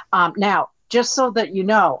 Now, just so that you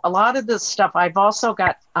know, a lot of this stuff, I've also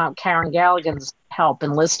got Karen Galligan's help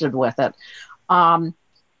enlisted with it.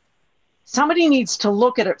 Somebody needs to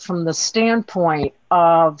look at it from the standpoint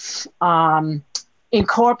of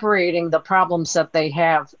incorporating the problems that they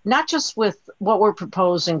have, not just with what we're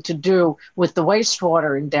proposing to do with the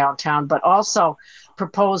wastewater in downtown, but also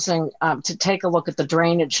proposing to take a look at the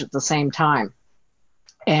drainage at the same time.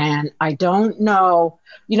 And I don't know,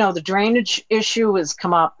 the drainage issue has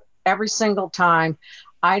come up every single time.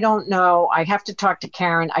 I don't know. I have to talk to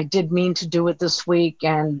Karen. I did mean to do it this week,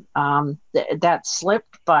 and that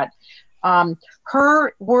slipped, but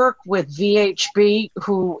her work with VHB,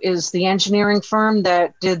 who is the engineering firm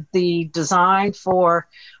that did the design for,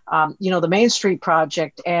 the Main Street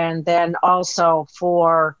project, and then also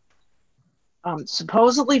for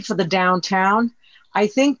supposedly for the downtown, I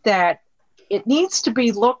think that it needs to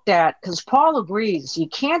be looked at, because Paul agrees, you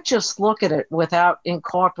can't just look at it without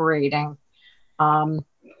incorporating the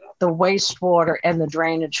wastewater and the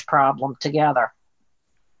drainage problem together.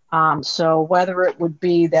 So whether it would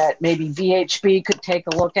be that maybe VHB could take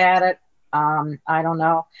a look at it, I don't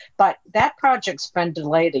know. But that project's been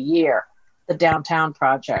delayed a year, the downtown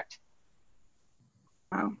project.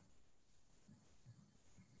 Wow.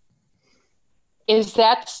 Is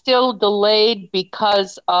that still delayed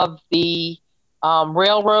because of the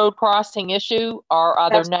railroad crossing issue, or are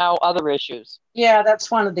there now other issues? Yeah,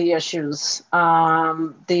 that's one of the issues.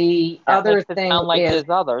 The other thing sound like is, there's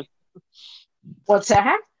others. What's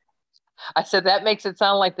that? I said that makes it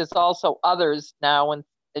sound like there's also others now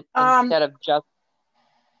instead of just.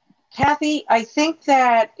 Kathy, I think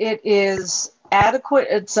that it is adequate.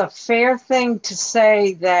 It's a fair thing to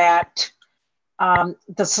say that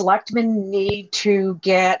the selectmen need to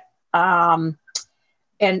get an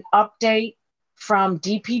update from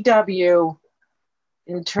DPW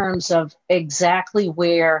in terms of exactly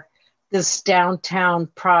where this downtown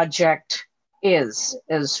project is,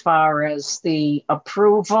 as far as the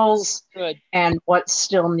approvals and what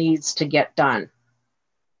still needs to get done.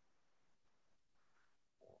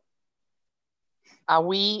 Are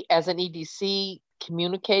we, as an EDC,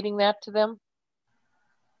 communicating that to them?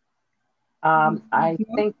 I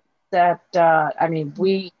think that,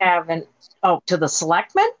 we haven't, to the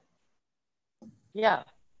selectmen? Yeah.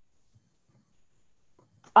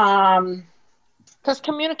 Because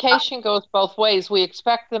communication goes both ways. We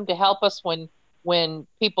expect them to help us when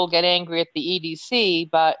people get angry at the EDC,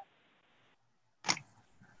 but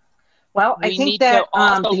I think that to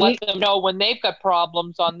also let them know when they've got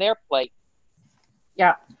problems on their plate.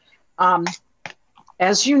 Yeah.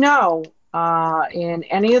 As you know, in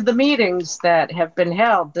any of the meetings that have been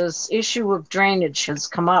held, this issue of drainage has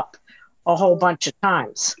come up a whole bunch of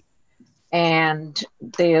times. And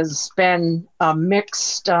there's been a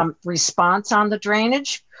mixed response on the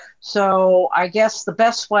drainage. So I guess the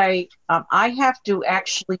best way, I have to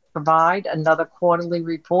actually provide another quarterly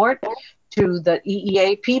report to the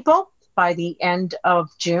EEA people by the end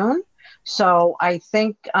of June. So I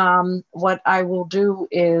think what I will do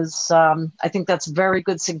is, I think that's a very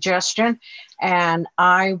good suggestion. And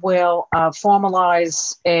I will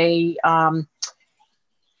formalize a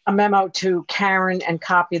memo to Karen and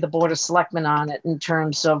copy the Board of Selectmen on it in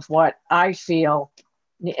terms of what I feel,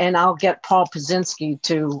 and I'll get Paul Pazinski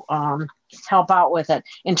to help out with it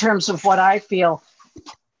in terms of what I feel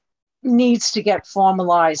needs to get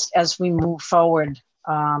formalized as we move forward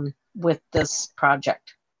with this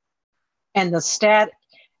project. And the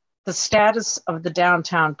status of the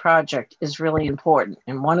downtown project is really important.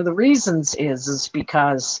 And one of the reasons is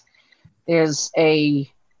because there's a,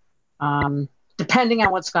 depending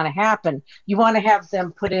on what's going to happen, you want to have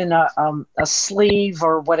them put in a sleeve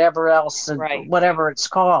or whatever else, right, whatever it's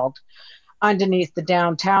called, underneath the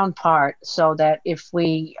downtown part, so that if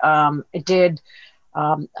we did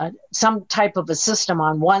some type of a system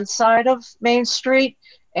on one side of Main Street,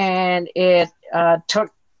 and it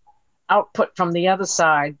took output from the other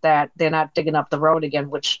side that they're not digging up the road again,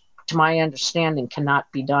 which to my understanding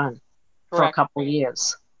cannot be done for a couple of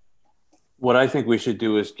years. What I think we should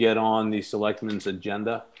do is get on the selectmen's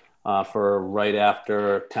agenda for right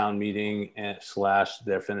after town meeting and /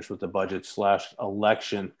 they're finished with the budget /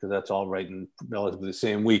 election, because that's all right in relatively the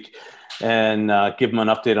same week, and give them an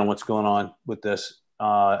update on what's going on with this,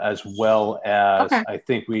 as well as I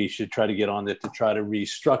think we should try to get on there to try to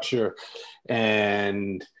restructure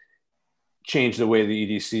and change the way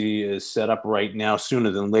the EDC is set up right now sooner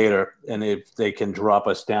than later. And if they can drop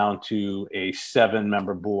us down to a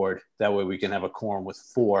 7-member board, that way we can have a quorum with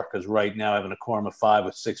 4, because right now having a quorum of 5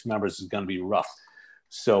 with 6 members is going to be rough.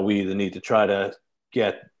 So we either need to try to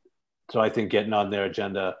I think getting on their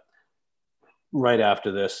agenda right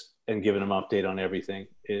after this and giving them an update on everything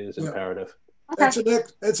is imperative. That's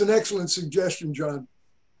an excellent suggestion, John.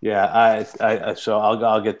 Yeah, so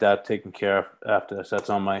I'll get that taken care of after this. That's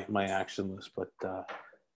on my action list. But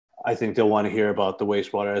I think they'll want to hear about the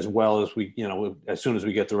wastewater, as well as we, as soon as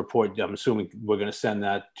we get the report. I'm assuming we're going to send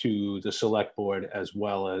that to the select board, as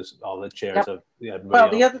well as all the chairs of Well,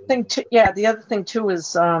 the other thing too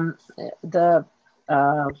is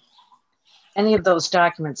any of those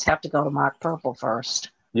documents have to go to Mark Purple first.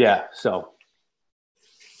 Yeah. So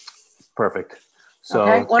perfect. So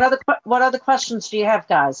okay. What other questions do you have,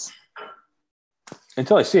 guys?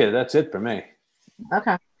 Until I see it, that's it for me.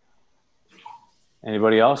 Okay.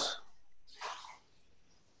 Anybody else?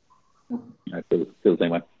 I feel the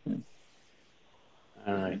same way. Yeah.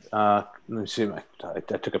 All right. Let me see. I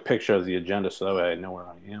took a picture of the agenda so that way I know where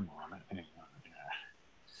I am on it. Hang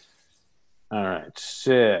on. All right.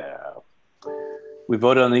 So we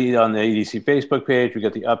voted on the EDC Facebook page. We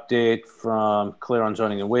got the update from Claire on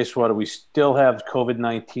zoning and wastewater. We still have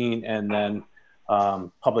COVID-19 and then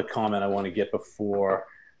public comment I want to get before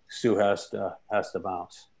Sue has to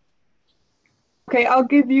bounce. Okay, I'll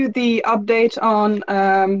give you the update on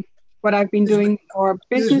what I've been doing for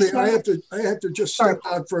business. Excuse me, I have to just step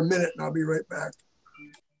out for a minute and I'll be right back.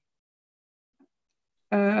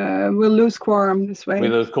 We'll lose quorum this way. We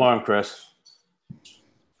lose quorum, Chris.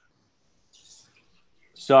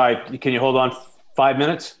 Sorry, can you hold on 5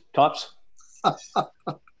 minutes, tops?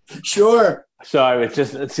 Sure. Sorry, it's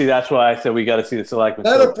just, see, that's why I said we got to see the selectmen.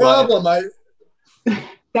 Not a problem.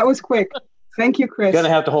 That was quick. Thank you, Chris. You're going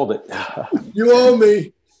to have to hold it. You owe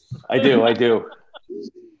me. I do.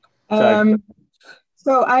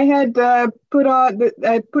 So I had put out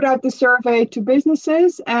the survey to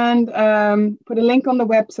businesses and put a link on the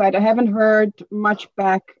website. I haven't heard much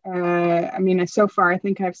back. I mean, so far I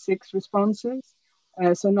think I have 6 responses,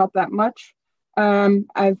 so not that much.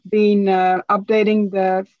 I've been updating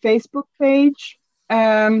the Facebook page,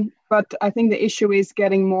 but I think the issue is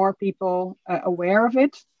getting more people aware of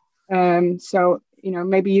it. So,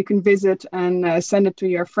 maybe you can visit and send it to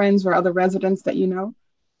your friends or other residents that you know.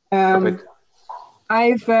 Perfect.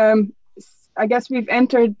 I guess we've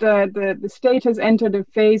entered, the state has entered a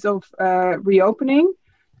phase of reopening.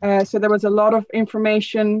 So there was a lot of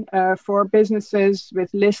information for businesses with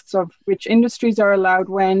lists of which industries are allowed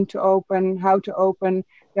when to open, how to open.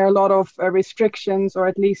 There are a lot of restrictions, or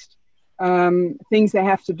at least things they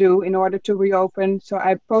have to do in order to reopen. So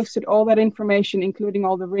I posted all that information, including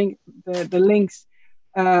all the links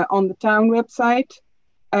on the town website.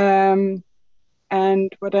 And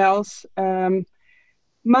what else?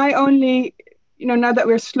 My only, now that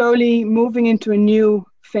we're slowly moving into a new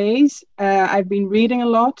phase, I've been reading a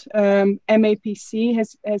lot. MAPC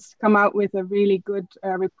has come out with a really good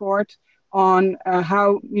report on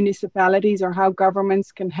how municipalities or how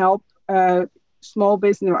governments can help small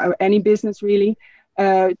business or any business really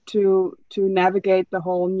to navigate the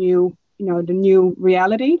whole new, the new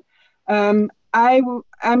reality. I'm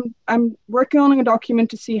working on a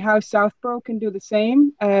document to see how Southborough can do the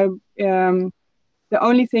same. The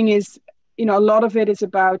only thing is, a lot of it is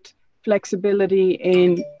about flexibility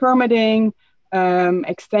in permitting,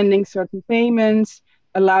 extending certain payments,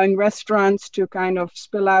 allowing restaurants to kind of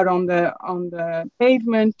spill out on the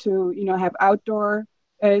pavement to, have outdoor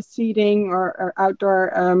seating or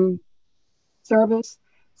outdoor service.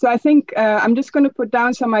 So I think I'm just going to put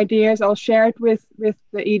down some ideas. I'll share it with the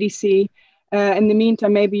EDC. In the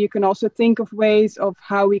meantime, maybe you can also think of ways of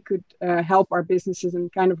how we could help our businesses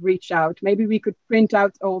and kind of reach out. Maybe we could print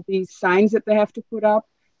out all these signs that they have to put up,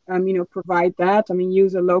 provide that. I mean,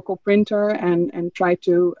 use a local printer and try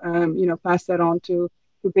to, pass that on to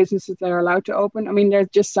businesses that are allowed to open. I mean, there's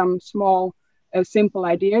just some small, simple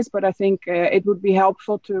ideas, but I think it would be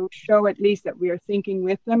helpful to show at least that we are thinking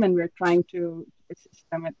with them and we're trying to assist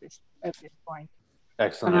them at this point.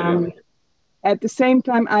 Excellent idea. At the same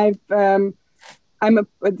time, at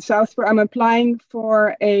Southborough, I'm applying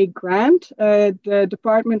for a grant. The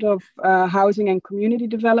Department of Housing and Community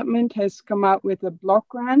Development has come out with a block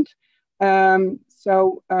grant.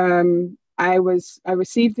 I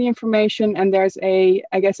received the information, and there's a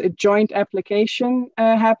joint application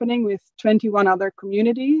happening with 21 other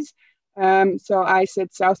communities. So I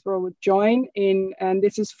said Southborough would join in, and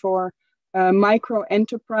this is for micro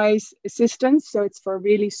enterprise assistance. So it's for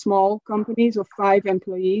really small companies of 5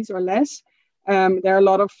 employees or less. There are a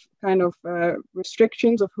lot of kind of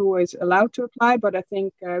restrictions of who is allowed to apply, but I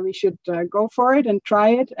think we should go for it and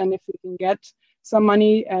try it. And if we can get some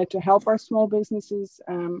money to help our small businesses,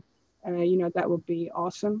 that would be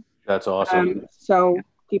awesome. That's awesome. So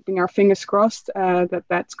keeping our fingers crossed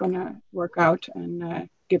that's going to work out and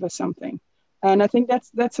give us something. And I think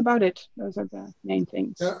that's about it. Those are the main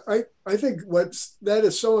things. Yeah, I think that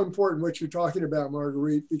is so important what you're talking about,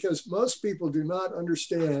 Marguerite, because most people do not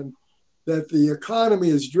understand that the economy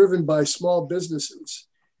is driven by small businesses.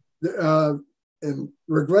 And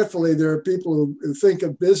regretfully, there are people who think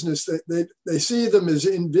of business that they see them as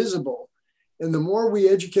invisible. And the more we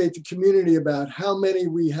educate the community about how many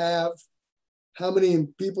we have, how many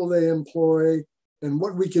people they employ, and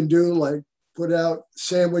what we can do, like put out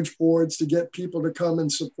sandwich boards to get people to come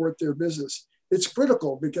and support their business. It's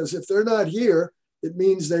critical, because if they're not here, it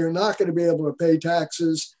means they're not going to be able to pay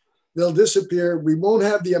taxes. They'll disappear. We won't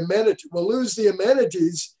have the amenity. We'll lose the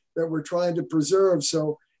amenities that we're trying to preserve.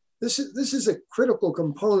 So this is a critical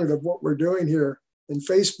component of what we're doing here. And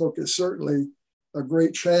Facebook is certainly a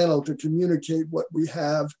great channel to communicate what we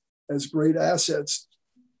have as great assets.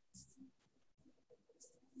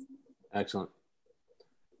 Excellent.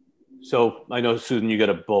 So I know, Susan, you got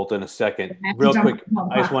to bolt in a second. Real quick,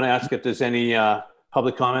 I just want to ask if there's any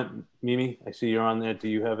public comment. Mimi, I see you're on there. Do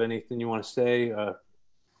you have anything you want to say?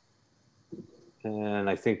 And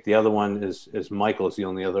I think the other one is Michael is the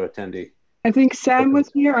only other attendee. I think Sam was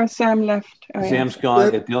here, or Sam left. Sam's gone.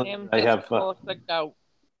 Sam I have. clicked out.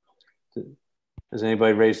 Does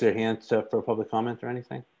anybody raise their hand for a public comment or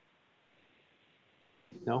anything?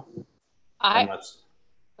 No?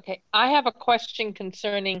 Okay, I have a question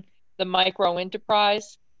concerning the micro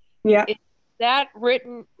enterprise. Yeah. Is that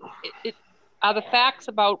written, are the facts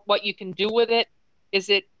about what you can do with it? Is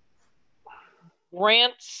it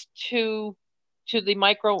grants to the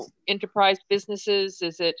micro enterprise businesses?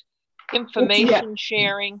 Is it information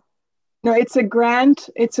sharing? No, it's a grant.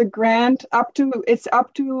 It's a grant up to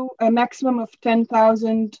a maximum of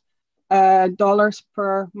 $10,000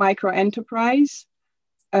 per micro enterprise.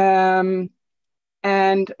 I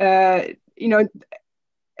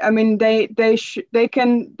mean, they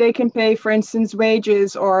can pay, for instance,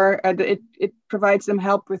 wages, or it provides them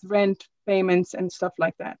help with rent payments and stuff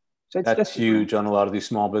like that. So it's that's huge on a lot of these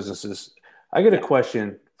small businesses. I got a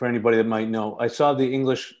question for anybody that might know. I saw the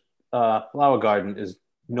English Flower Garden is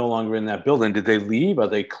no longer in that building. Did they leave? Are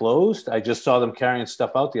they closed? I just saw them carrying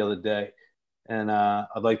stuff out the other day, and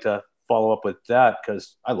I'd like to follow up with that,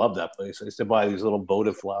 because I love that place. I used to buy these little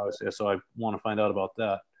votive flowers there, so I want to find out about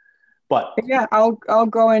that. But yeah, I'll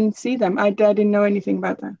go and see them. I didn't know anything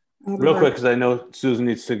about that. Real quick, because I know Susan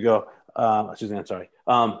needs to go. Suzanne, sorry.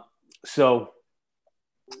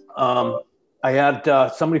 I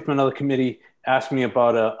had somebody from another committee ask me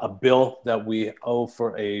about a bill that we owe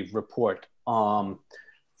for a report from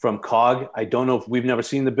COG. I don't know if we've never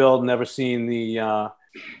seen the bill, never seen the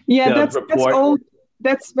that's report. That's old.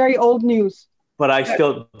 That's very old news. But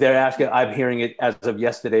they're asking, I'm hearing it as of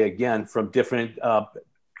yesterday again from different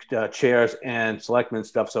chairs and selectmen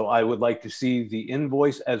stuff. So I would like to see the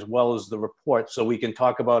invoice as well as the report, so we can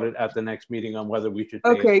talk about it at the next meeting on whether we should pay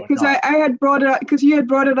okay, because I had brought it up, because you had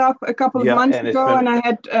brought it up a couple of months ago, and I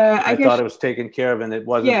had I thought it was taken care of, and it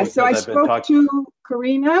wasn't. Yeah, so I spoke to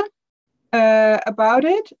Karina about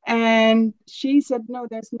it, and she said no,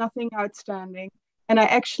 there's nothing outstanding. And I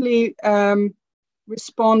actually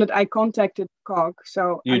responded. I contacted COG,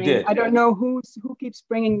 so you did. I don't know who keeps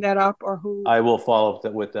bringing that up, or who. I will follow up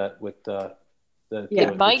with the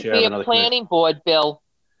it might be a planning board bill.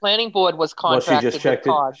 Planning board was contracted with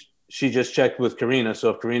COG. She just checked with Karina,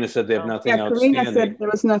 so if Karina said they have nothing outstanding. Karina said there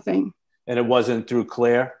was nothing. And it wasn't through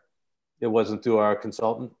Claire. It wasn't through our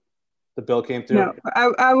consultant. The bill came through. No,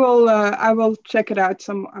 I will check it out.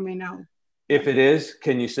 If it is,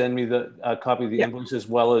 can you send me the copy of the invoice, as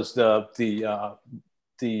well as the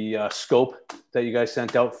scope that you guys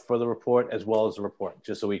sent out for the report, as well as the report,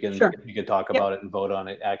 just so we can you can talk about it and vote on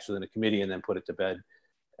it actually in the committee, and then put it to bed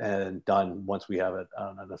and done once we have it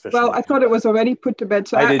on an official. Well, I thought it was already put to bed.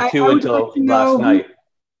 So I did too until last night.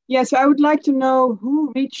 Yes, I would like to know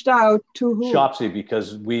who reached out to who. Shopsy,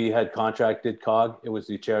 because we had contracted COG. It was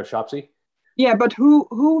the chair of Shopsy. Yeah, but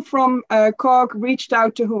who from COG reached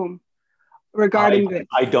out to whom regarding this?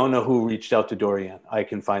 I don't know who reached out to Dorian. I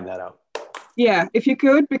can find that out. Yeah, if you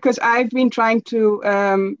could, because I've been trying to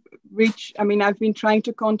I've been trying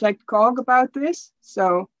to contact COG about this.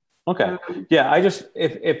 So. Okay. Yeah,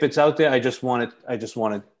 if it's out there, I just want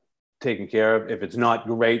it taken care of. If it's not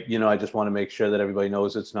great, I just want to make sure that everybody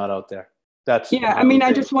knows it's not out there. That's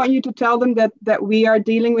I just want you to tell them that we are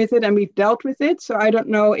dealing with it and we've dealt with it. So I don't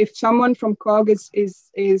know if someone from COG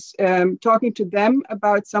is talking to them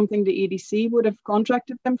about something the EDC would have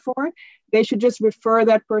contracted them for. They should just refer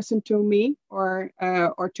that person to me or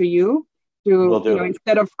to you.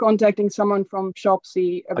 Instead of contacting someone from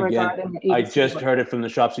Shopsy regarding EDC. I just heard it from the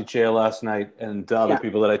Shopsy chair last night, and the other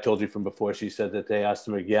people that I told you from before, she said that they asked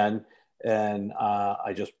them again, and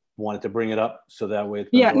I just wanted to bring it up so that way.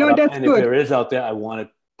 That's good. If there is out there, I want it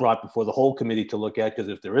brought before the whole committee to look at, because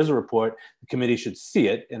if there is a report, the committee should see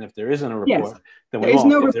it, and if there isn't a report, then we won't.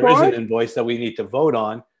 No if there is an invoice that we need to vote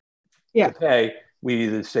on, to pay, we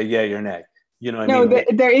either say yay or nay. You know what I mean?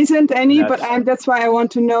 There isn't any, but that's why I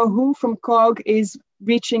want to know who from COG is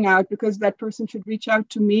reaching out, because that person should reach out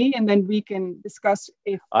to me, and then we can discuss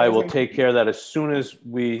if. I will take care of that as soon as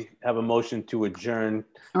we have a motion to adjourn.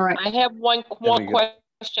 All right. I have one more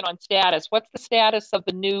question on status. What's the status of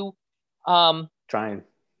the new Trying.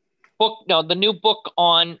 book? No, the new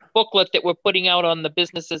booklet that we're putting out on the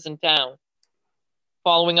businesses in town.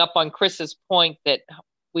 Following up on Chris's point that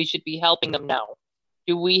we should be helping them now.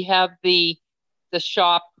 Do we have the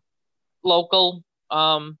shop local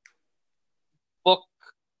book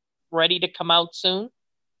ready to come out soon?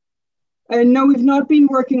 No, we've not been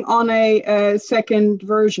working on a second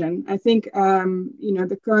version. I think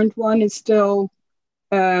the current one is still.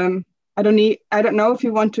 I don't know if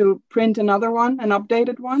you want to print another one, an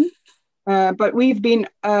updated one. But we've been.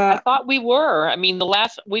 I thought we were. I mean,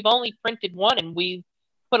 we've only printed one, and we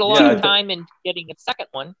put a lot of time in getting a second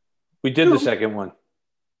one. We did the second one.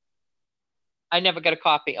 I never got a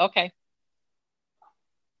copy. Okay.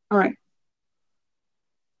 All right.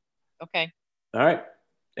 Okay. All right.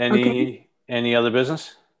 Any other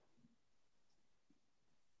business?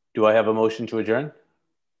 Do I have a motion to adjourn?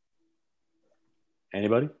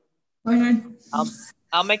 Anybody?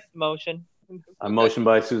 I'll make the motion. A motion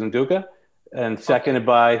by Susan Duca and seconded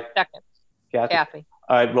by Kathy.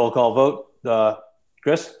 All right, roll call vote.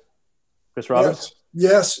 Chris Roberts?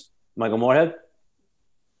 Yes. Michael Moorhead?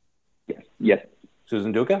 Yes.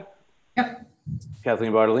 Susan Duca? Yep.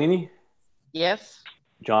 Kathleen Bartolini? Yes.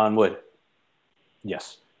 John Wood?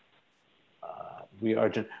 Yes. We are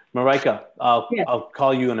adjourned. Marika, I'll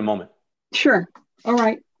call you in a moment. Sure. All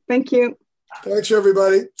right. Thank you. Thanks,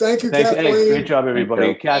 everybody. Thank you, Kathleen. Hey, great job,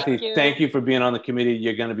 everybody. Kathy, you. thank you for being on the committee.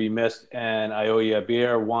 You're going to be missed, and I owe you a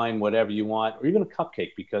beer, wine, whatever you want, or even a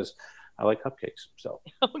cupcake, because I like cupcakes. So,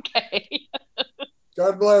 Okay.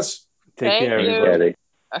 God bless. Take care, you. everybody.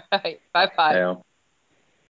 All right. Bye-bye. Yeah.